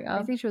was yeah, growing I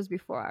up. think she was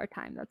before our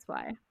time. That's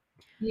why.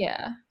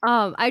 Yeah,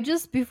 I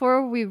just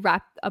before we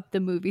wrap up the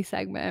movie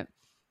segment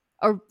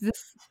or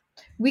this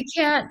we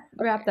can't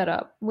wrap okay. that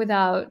up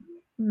without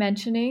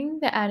mentioning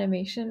the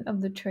animation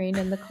of the train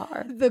and the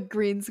car. The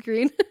green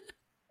screen.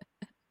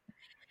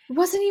 It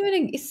wasn't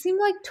even. It seemed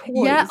like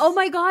Yeah. Oh toys.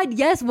 my god.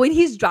 Yes, when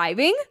he's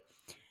driving,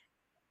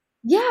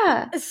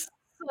 Yeah, it's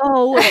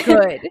so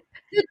good.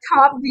 the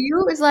top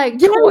view is like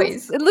Yes,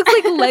 toys. it looks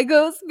like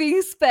Legos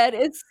being sped.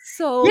 It's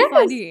so Yes.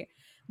 funny.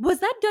 Was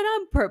that done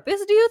on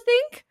purpose? Do you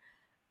think?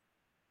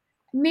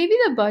 Maybe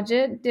the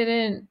budget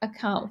didn't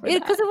account for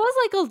It because that. it was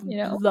like a You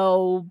know.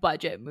 low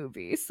budget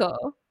movie, so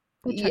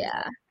that checks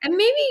Yeah, out. and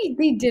maybe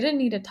they didn't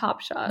need a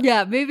top shot.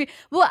 Yeah, maybe.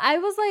 Well, I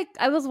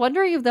was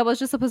wondering if that was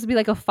just supposed to be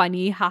like a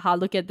funny, haha,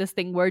 look at this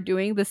thing we're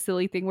doing, this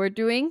silly thing we're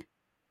doing.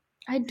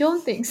 I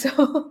don't think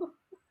so,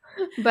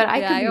 but I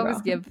Yeah, could I be always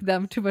wrong. give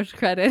them too much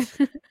credit.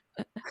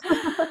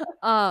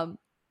 um,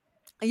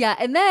 yeah,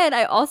 and then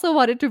I also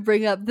wanted to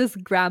bring up this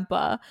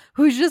grandpa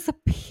who's just a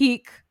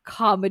peak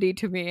comedy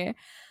to me.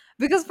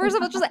 Because first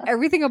of all, just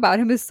everything about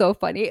him is so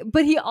funny,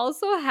 but he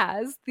also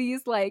has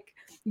these like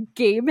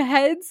game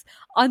heads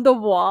on the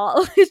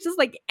wall. It's just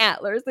like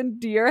antlers and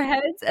deer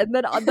heads, and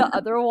then on the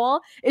other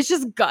wall, it's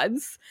just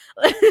guns.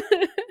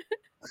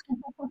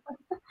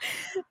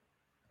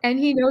 And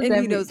he knows And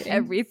he knows everything.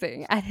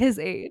 everything at his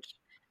age.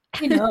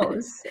 He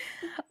knows.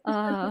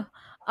 uh,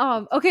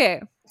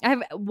 okay, I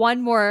have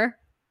one more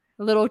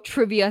little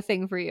trivia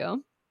thing for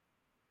you.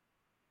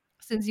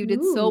 Since you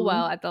did so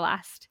well Ooh, at the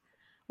last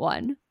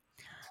one,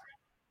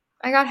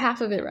 I got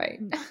half of it right.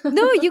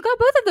 no, you got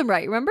both of them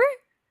right. Remember?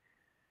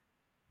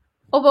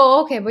 Oh, well,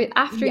 okay, but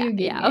after Yeah, you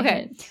gave yeah, me a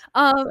okay. hint.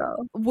 Um,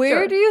 So, where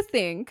sure. do you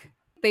think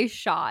they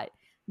shot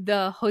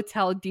the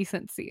hotel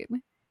decent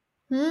scene?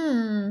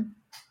 Hmm.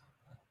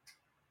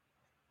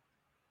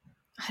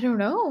 I don't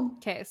know.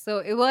 Okay, so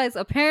it was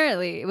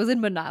apparently it was in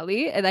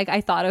Manali, and like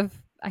I thought of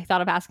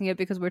asking it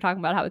because we are talking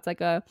about how it's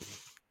like a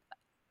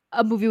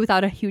movie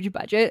without a huge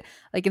budget.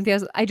 Like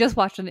Imtiaz, I just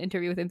watched an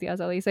interview with Imtiaz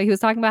Ali, so he was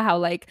talking about how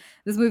like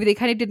this movie they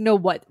kind of didn't know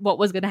what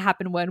was going to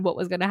happen when, what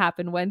was going to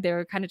happen when. They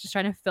were kind of just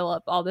trying to fill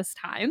up all this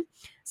time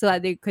so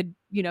that they could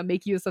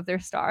make use of their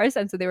stars.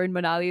 And so they were in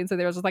Manali, and so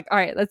they were just like, all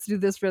right, let's do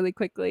this really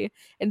quickly.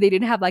 And they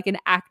didn't have like an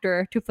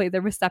actor to play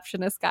the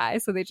receptionist guy,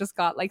 so they just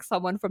got like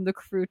someone from the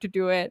crew to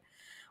do it,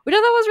 which I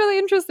thought was really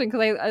interesting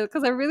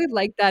because I really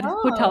like that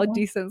hotel Oh.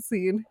 decent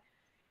scene.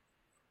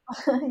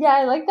 Yeah,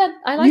 I like that.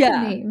 I like the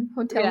Yeah, name,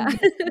 Hotel yeah.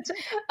 Decent.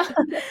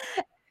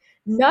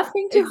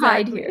 Nothing to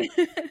hide Exactly.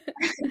 here.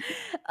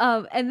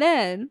 And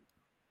then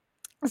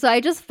so I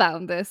just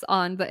found this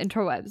on the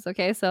interwebs,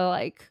 okay? So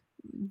like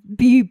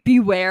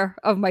beware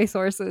of my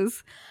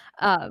sources.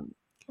 Um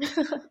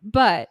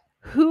but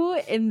who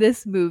in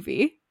this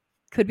movie,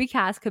 could be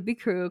cast, could be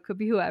crew, could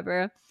be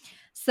whoever,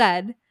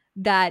 said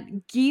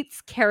that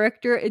Geet's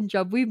character in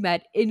Job We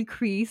Met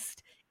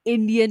increased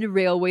Indian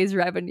Railways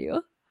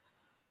revenue?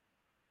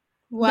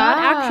 Not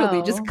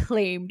actually, just Wow.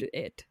 claimed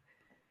it.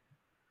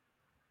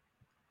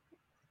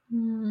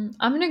 I'm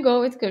gonna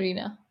go with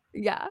Karina.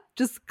 Yeah,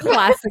 just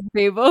classic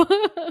Bebo.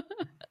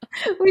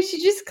 Wait,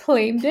 she just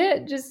claimed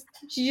it?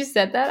 She just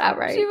said that She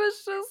outright?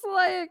 was just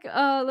like,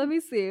 let me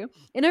see.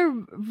 In a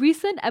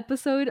recent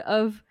episode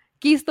of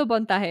Kisto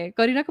Bonta Hai,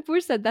 Kareena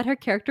Kapoor said that her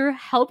character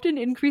helped in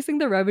increasing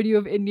the revenue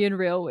of Indian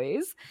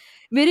Railways.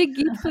 मेरे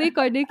गीत play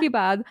करने के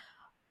बाद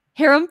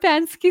harem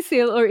pants की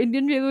sale और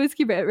Indian Railways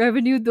की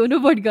revenue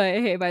दोनों बढ़ गए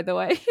हैं, by the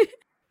way.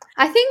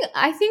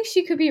 I think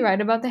she could be right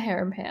about the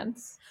harem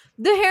pants.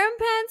 The harem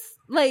pants,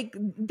 like,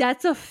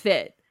 that's a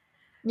fit.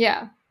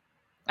 Yeah.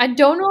 I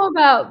don't know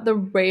about the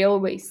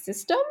railway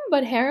system,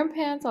 but harem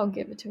pants, I'll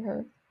give it to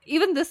her.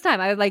 Even this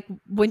time, I like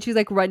when she's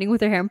like running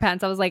with her harem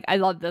pants, I was like, I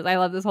love this. I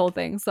love this whole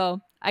thing.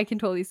 So I can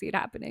totally see it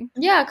happening.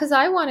 Yeah, because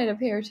I wanted a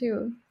pair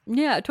too.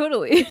 Yeah,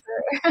 totally.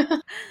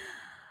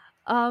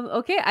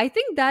 Okay, I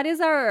think that is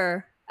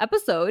our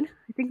episode.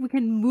 I think we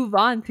can move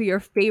on to your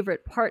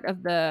favorite part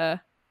of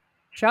the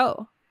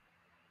show.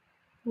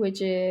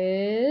 Which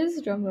is,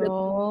 The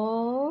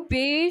drumroll.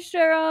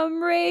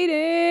 Beisharam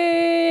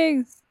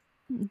ratings.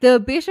 The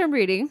Beisharam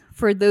rating,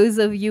 for those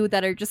of you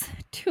that are just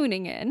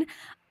tuning in,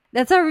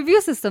 that's our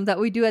review system that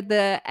we do at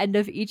the end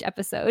of each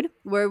episode,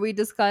 where we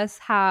discuss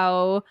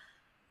how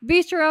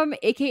Beisharam,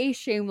 aka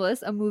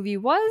Shameless, a movie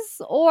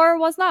was or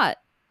was not.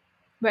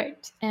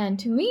 Right. And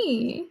to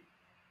me,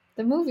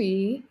 the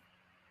movie.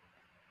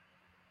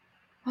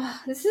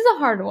 This is a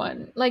hard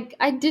one. Like,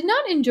 I did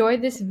not enjoy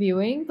this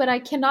viewing, but I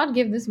cannot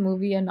give this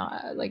movie a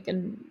not like a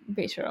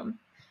Beisharam.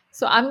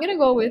 So I'm gonna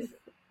go with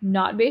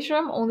not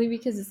Beisharam only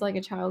because it's like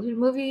a childhood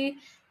movie.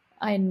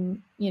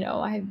 I'm,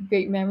 I have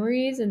great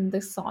memories and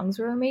the songs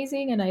were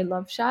amazing and I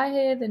love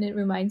Shahid and it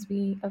reminds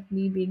me of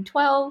me being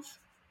 12.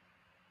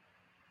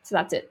 So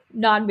that's it.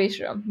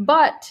 Non-Beshram.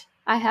 But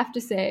I have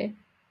to say,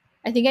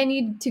 I think I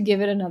need to give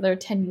it another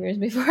 10 years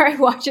before I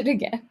watch it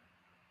again.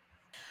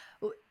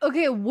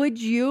 Okay, would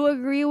you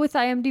agree with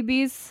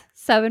IMDb's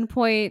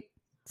 7.6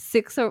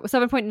 or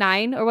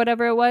 7.9 or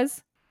whatever it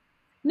was?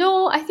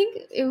 No, I think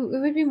it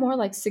would be more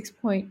like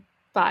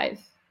 6.5.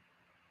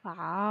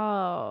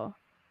 Wow.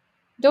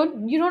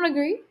 Don't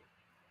agree?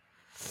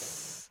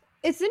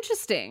 It's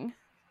interesting.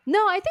 No,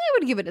 I think I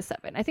would give it a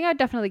 7. I think I'd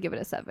definitely give it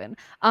a 7.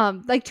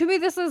 Like to me,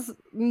 this is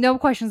no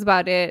questions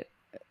about it.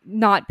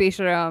 Not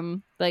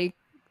Besharam. Like,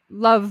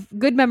 love,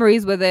 good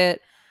memories with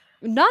it.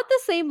 Not the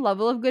same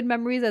level of good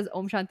memories as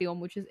Om Shanti Om,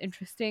 which is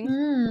interesting,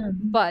 Mm.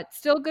 but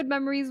still good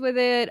memories with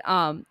it.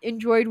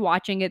 Enjoyed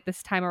watching it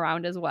this time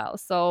around as well.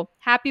 So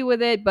happy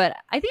with it, but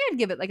I think I'd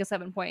give it like a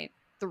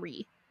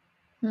 7.3.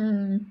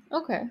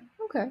 Okay.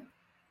 Okay.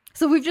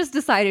 So we've just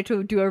decided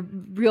to do a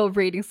real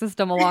rating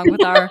system along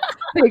with our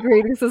big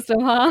rating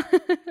system, huh?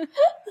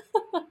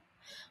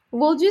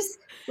 We're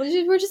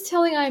just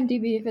telling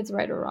IMDb if it's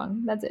right or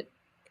wrong. That's it.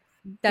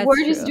 That's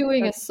We're just true.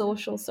 doing a That's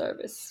social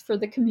service for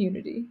the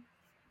community.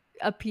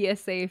 a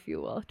PSA, if you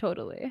will.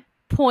 Totally.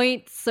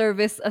 Point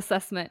service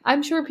assessment.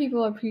 I'm sure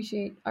people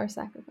appreciate our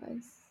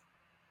sacrifice.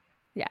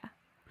 Yeah.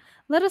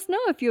 Let us know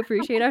if you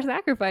appreciate our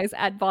sacrifice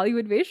at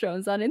Bollywood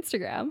Vaishons on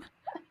Instagram.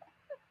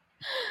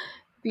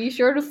 Be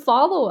sure to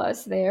follow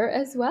us there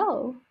as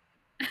well.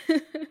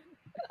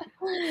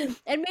 And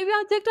maybe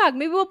on TikTok.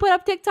 Maybe we'll put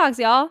up TikToks,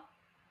 y'all.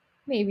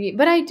 Maybe.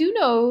 But I do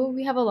know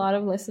we have a lot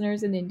of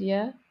listeners in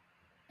India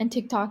and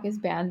TikTok is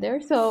banned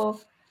there. So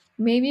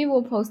maybe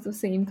we'll post the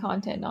same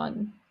content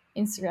on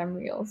Instagram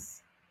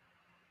Reels,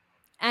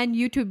 And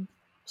YouTube.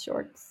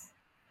 Shorts.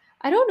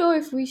 I don't know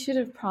if we should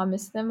have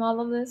promised them all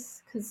of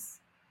this because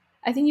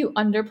I think you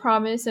under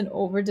promise and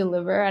over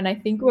deliver. And I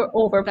think we're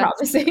over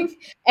That's true. promising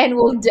and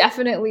we'll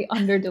definitely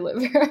under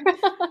deliver.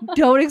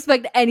 Don't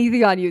expect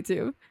anything on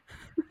YouTube.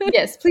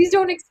 Yes, please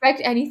don't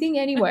expect anything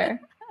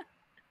anywhere.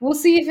 We'll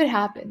see if it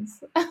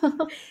happens.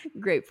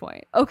 Great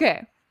point.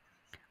 Okay.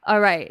 All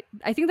right.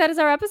 I think that is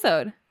our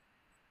episode.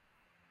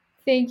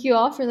 Thank you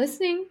all for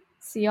listening.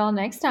 See y'all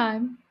next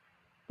time.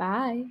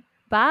 Bye.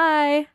 Bye.